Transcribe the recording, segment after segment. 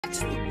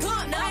Just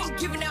begun. I ain't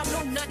giving out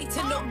no money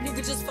to no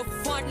nigga just for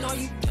fun. No,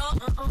 you don't.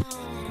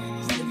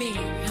 I mean,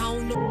 I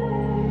don't know.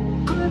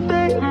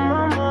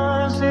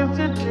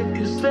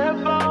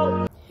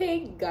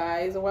 Hey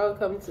guys,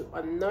 welcome to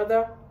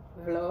another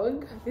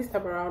vlog. This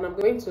time around I'm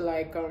going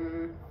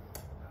to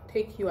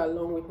take you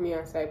along with me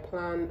as I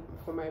plan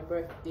for my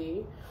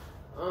birthday.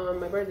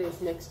 My birthday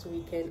is next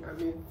weekend. I'm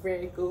a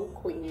Virgo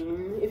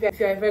queen. If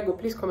you're a Virgo,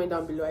 please comment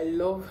down below. I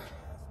love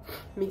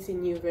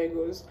meeting new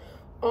Virgos.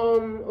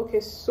 Okay,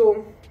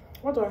 so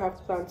what do I have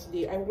to plan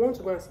today? I want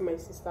to go and see my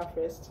sister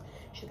first.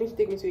 She's going to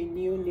take me to a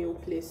new nail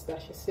place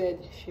that she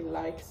said she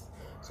likes,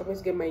 so I'm going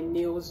to get my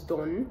nails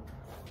done.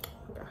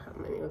 I have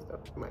my nails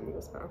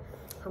done.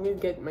 I'm going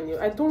to get my nails.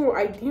 I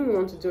didn't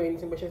want to do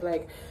anything, but she's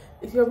like,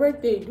 it's your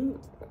birthday, do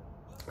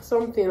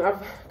something.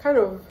 I've kind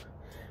of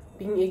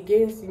been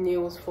against the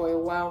nails for a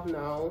while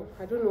now.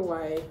 I don't know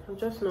why. I'm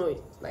just not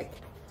like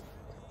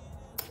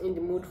in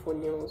the mood for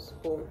nails.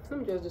 But let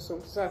me just do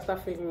something so I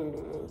start feeling in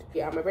the mood.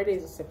 Yeah, my birthday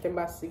is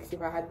September 6th,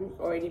 if I hadn't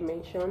already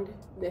mentioned.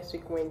 Next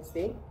week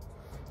Wednesday.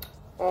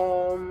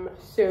 So I'm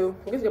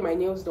going to get my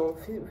nails done,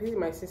 visit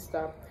my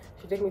sister.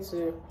 She'll take me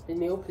to the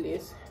nail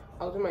place.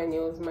 I'll do my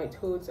nails, my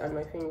toes and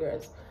my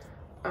fingers,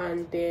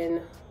 and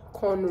then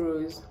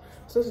cornrows.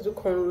 I'm supposed to do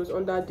cornrows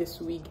under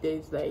this week.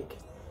 There's like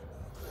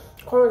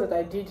cornrows that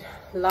I did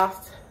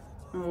last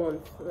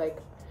month. Like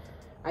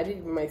I did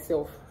it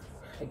myself.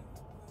 I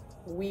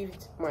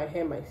weaved my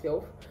hair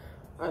myself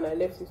and I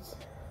left it.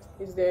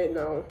 It's there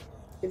now.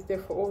 It's there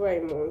for over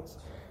a month.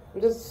 I'm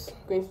just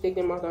going to take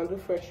them out and do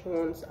fresh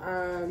ones.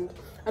 And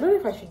I don't know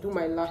if I should do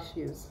my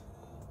lashes.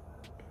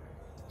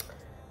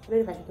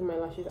 I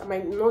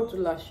might not do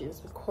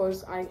lashes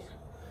because I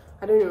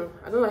don't know.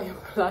 I don't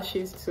like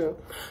lashes too.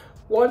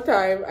 One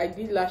time I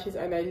did lashes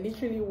and I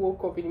literally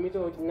woke up in the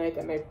middle of the night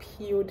and I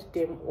peeled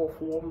them off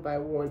one by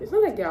one. It's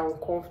not like they're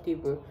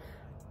uncomfortable.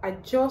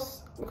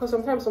 Because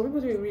sometimes some people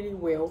do it really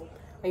well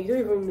and you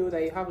don't even know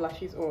that you have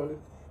lashes on.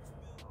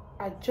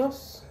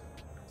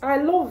 I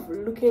love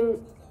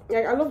looking,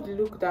 like I love the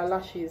look that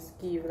lashes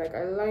give. Like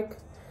I like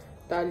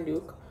that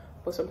look,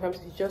 but sometimes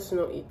it's just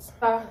not it.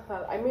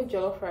 I made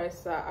jollof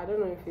rice. I don't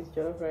know if it's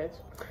jollof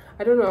rice.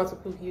 I don't know how to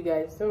cook, you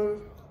guys.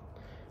 Don't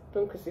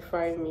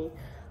crucify me.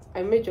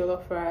 I made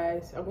jollof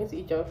rice. I'm going to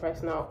eat jollof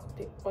rice now.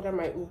 Order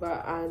my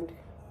Uber and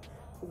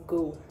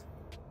go.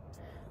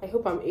 I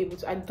hope I'm able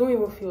to. I don't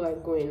even feel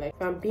like going. Like,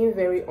 if I'm being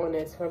very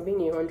honest, if I'm being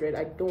 100,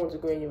 I don't want to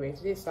go anywhere.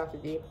 Today is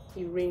Saturday.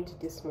 It rained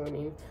this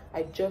morning.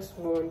 I just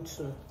want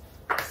to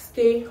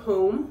stay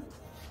home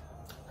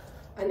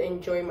and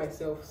enjoy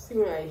myself. See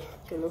my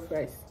jollof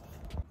rice.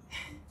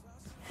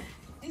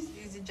 This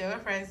is the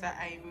jollof rice that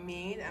I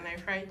made and I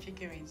fried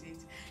chicken with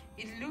it.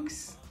 It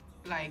looks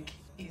like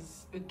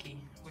it's okay,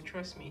 but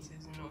trust me, it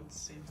is not.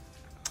 So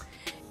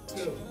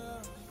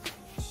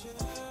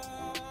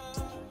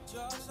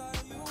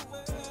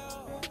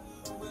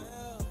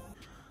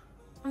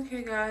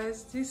okay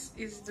guys, this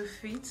is the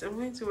fit. I'm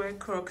going to wear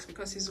Crocs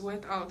because it's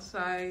wet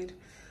outside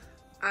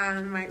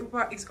and my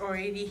Uber is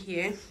already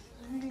here.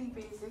 Really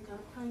basic. I'm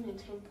carrying a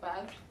tote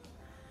bag.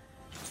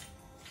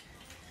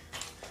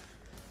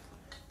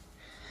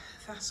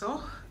 That's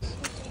all.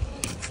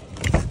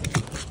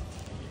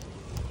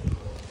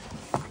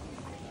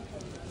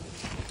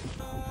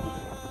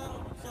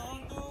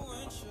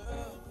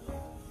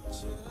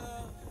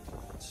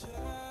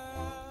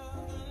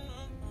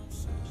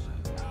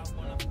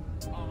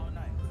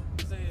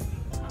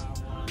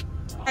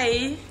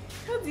 Hey,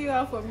 what do you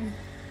have for me?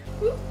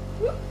 Who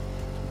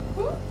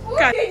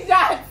is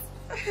that?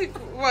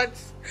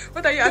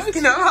 What are you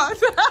asking about?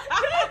 Pick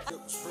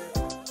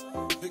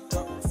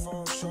up the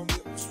phone, show me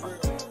it's real.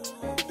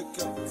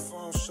 Pick up the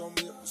phone, show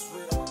me it's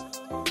real.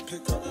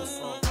 Pick up the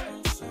phone.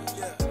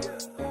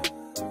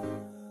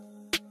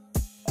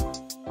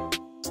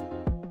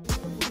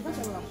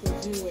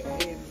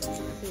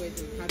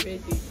 Her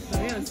birthday. I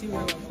didn't see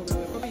where I'm coming.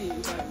 We're probably in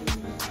Uganda.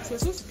 So we're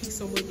supposed to pick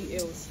somebody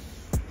else.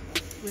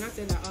 When I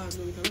said that,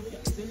 no, we cannot pick.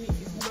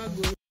 It's not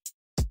good.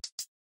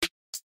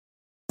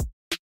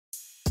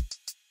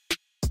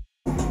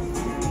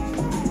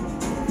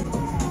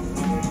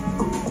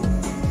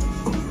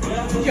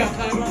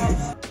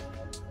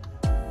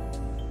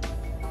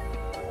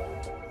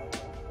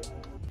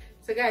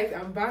 So guys,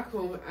 I'm back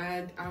home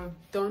and I've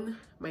done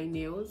my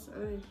nails. I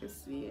don't know if you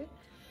see it.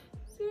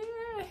 So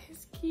yeah,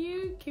 it's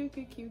cute.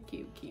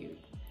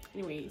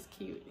 Anyway, it's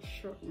cute.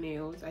 Short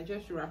nails. I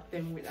just wrapped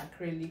them with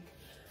acrylic.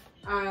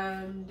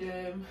 And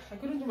I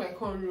couldn't do my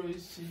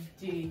cornrows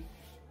today,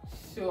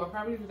 so I'll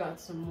probably do that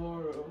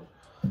tomorrow.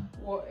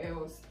 What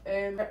else?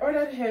 I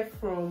ordered hair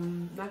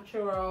from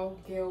Natural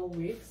Girl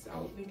Wigs.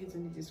 I'll link it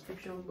in the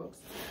description box.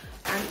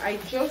 And I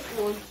just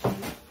want to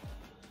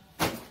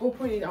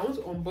open it. I want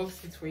to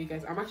unbox it for you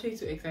guys. I'm actually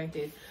too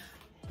excited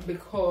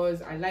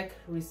because I like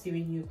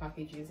receiving new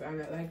packages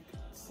and I like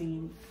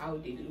seeing how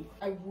they look.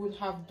 I would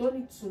have done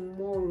it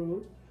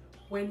tomorrow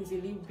when it's a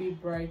little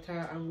bit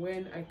brighter and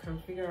when I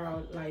can figure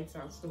out lights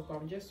and stuff, but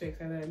I'm just so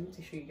excited. I need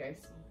to show you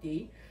guys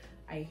today.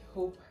 I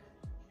hope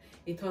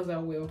it turns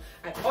out well.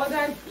 I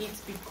ordered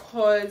it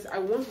because I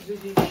want to do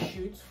this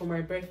shoot for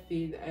my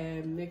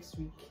birthday next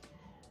week,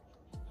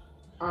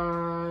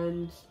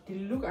 and the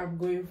look I'm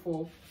going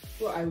for,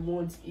 what I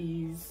want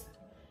is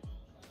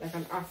like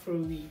an Afro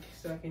wig,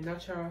 so like a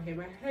natural hair.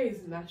 My hair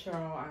is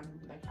natural and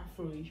like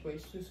Afro-ish, but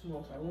it's too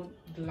small, so I want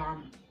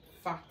glam,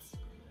 fat,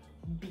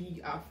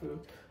 big Afro.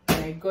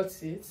 And I got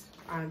it,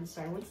 and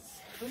so I want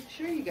to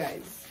show you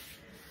guys.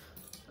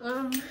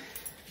 I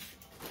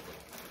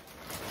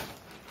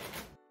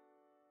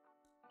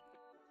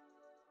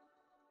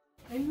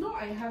know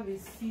I have a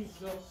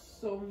scissor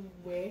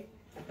somewhere.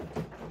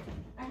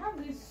 I have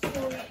this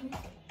sewing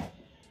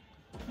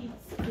kit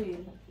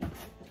thing.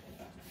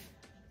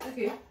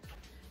 Okay,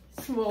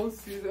 small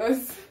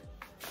scissors.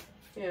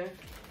 Yeah,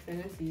 so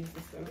let's use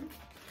this one.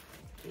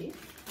 Okay.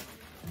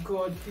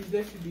 God, please,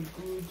 that should be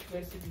good.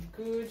 That should be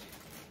good.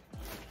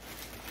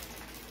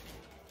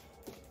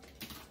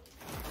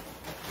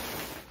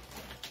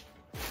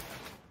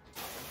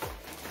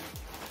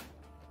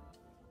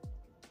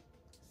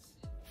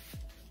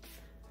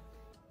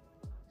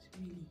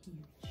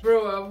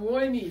 Bro, I've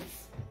worn it.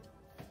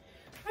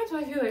 Why do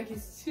I feel like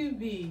it's too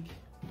big?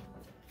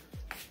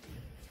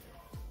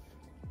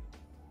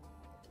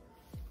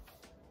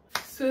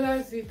 So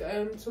that's it.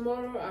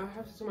 Tomorrow I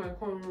have to do my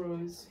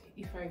cornrows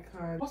if I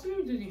can.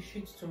 Possibly do the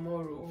shoot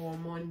tomorrow or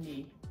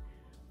Monday.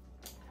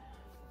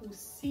 We'll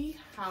see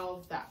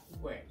how that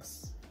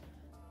works.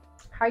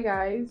 Hi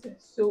guys,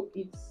 so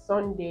it's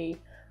Sunday,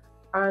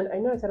 and I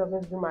know I said I was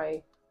going to do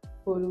my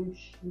photo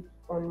shoot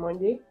on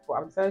Monday, but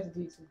I've decided to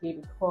do it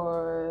today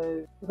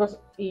because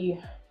it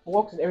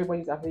works with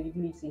everybody's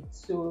availability.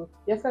 So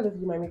yesterday I was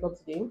doing my makeup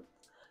today,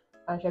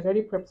 and she has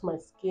already prepped my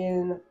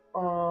skin.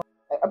 I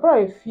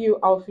brought a few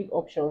outfit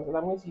options and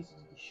I'm going to use to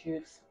do the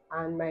shoots.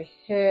 And my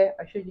hair,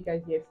 I showed you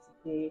guys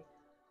yesterday,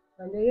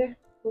 and then yeah,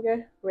 we'll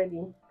get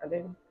ready, and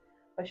then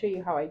I'll show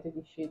you how I did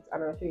the shoots,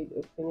 and I'll show you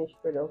the finished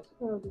product.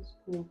 Oh, this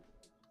cream,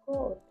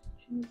 God,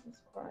 Jesus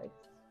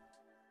Christ.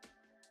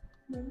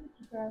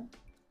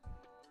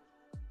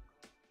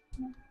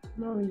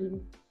 Not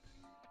really.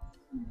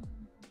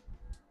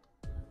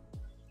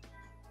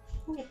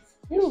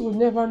 You will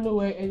never know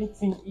where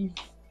anything is.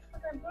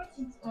 But I brought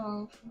it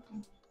out.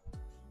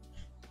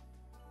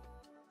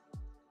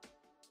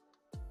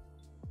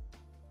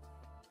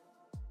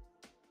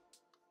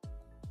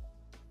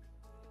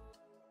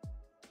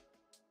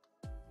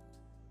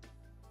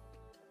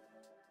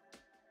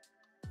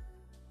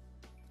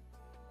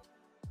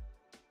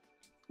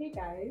 Hey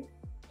guys,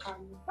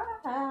 I'm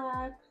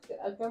back. So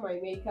I've got my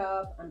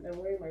makeup and I'm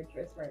wearing my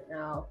dress right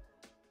now.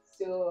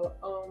 So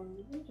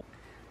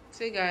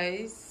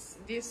guys,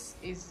 this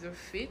is the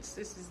fit,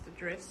 this is the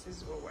dress, this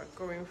is what we're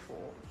going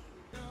for.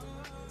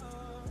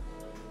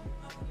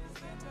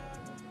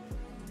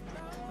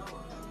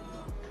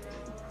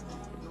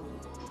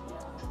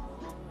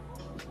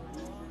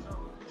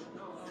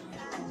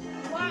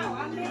 Wow,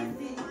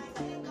 amazing.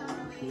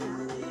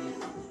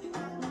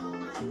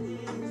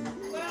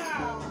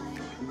 Wow.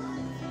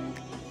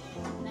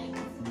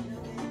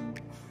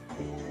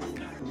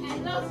 I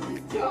love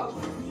this job.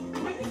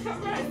 My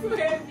camera is so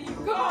heavy.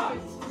 God.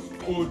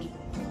 Old.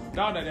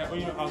 Now that they're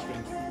only your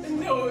husband.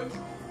 No.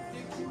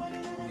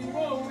 You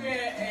won't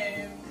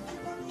wear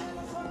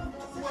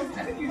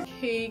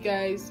Hey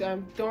guys,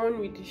 I'm done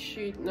with the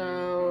shoot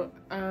now,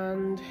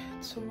 and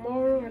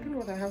tomorrow I don't know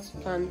what I have to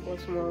plan for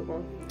tomorrow,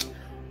 but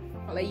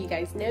I'll let you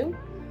guys know,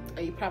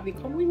 and you probably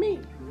come with me.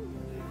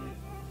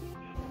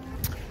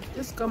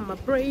 Just got my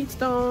braids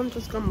done,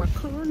 just got my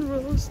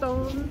cornrows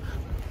done.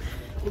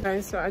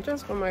 Guys, so I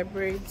just got my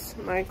braids,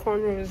 my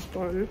cornrows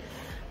done,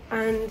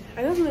 and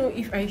I don't know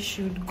if I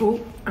should go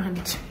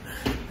and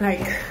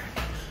like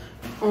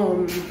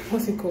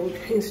what's it called,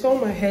 install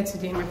my hair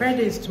today. My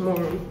birthday is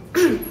tomorrow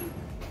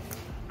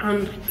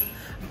and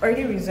I've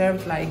already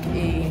reserved like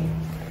a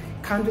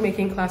candle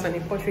making class and a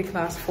pottery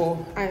class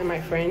for I and my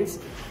friends,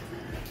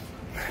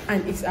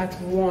 and it's at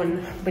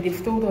 1, but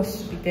they've told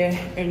us to be there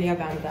earlier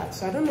than that.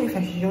 So I don't know if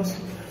I should just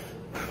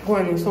go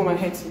and install my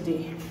hair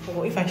today,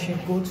 or if I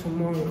should go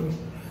tomorrow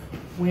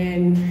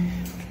when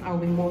I'll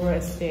be more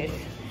rested.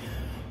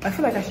 I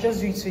feel like I should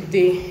just do it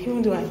today,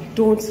 even though I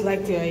don't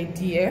like the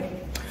idea.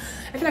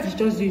 I feel like I should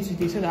just do it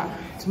today so that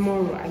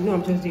tomorrow I know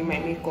I'm just doing my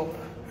makeup.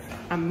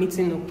 I'm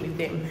meeting up with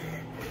them.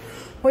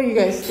 What do you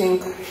guys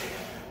think? I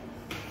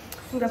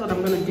think that's what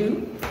I'm gonna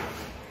do.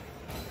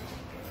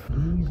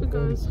 So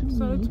guys, I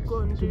decided to go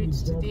and do it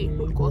today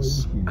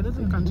because I don't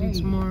think I can do it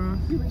tomorrow.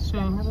 So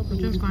I'm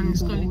just going to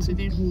install it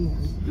today.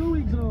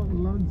 Going on a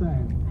long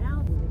time.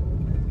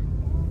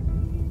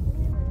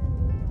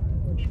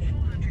 In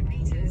 400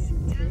 meters,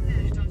 turn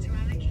left onto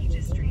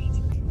Alakija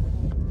Street.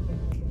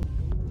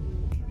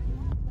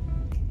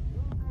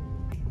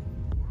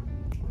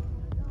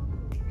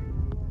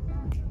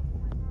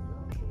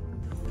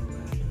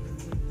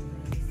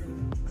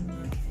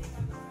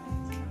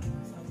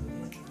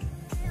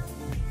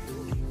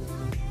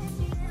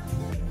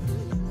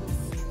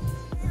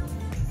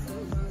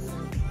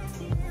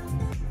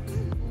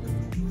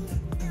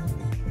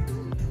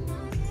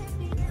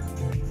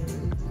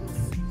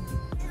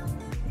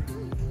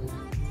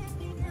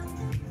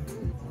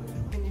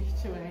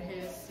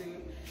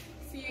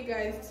 you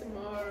guys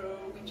tomorrow,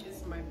 which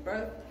is my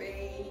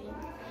birthday.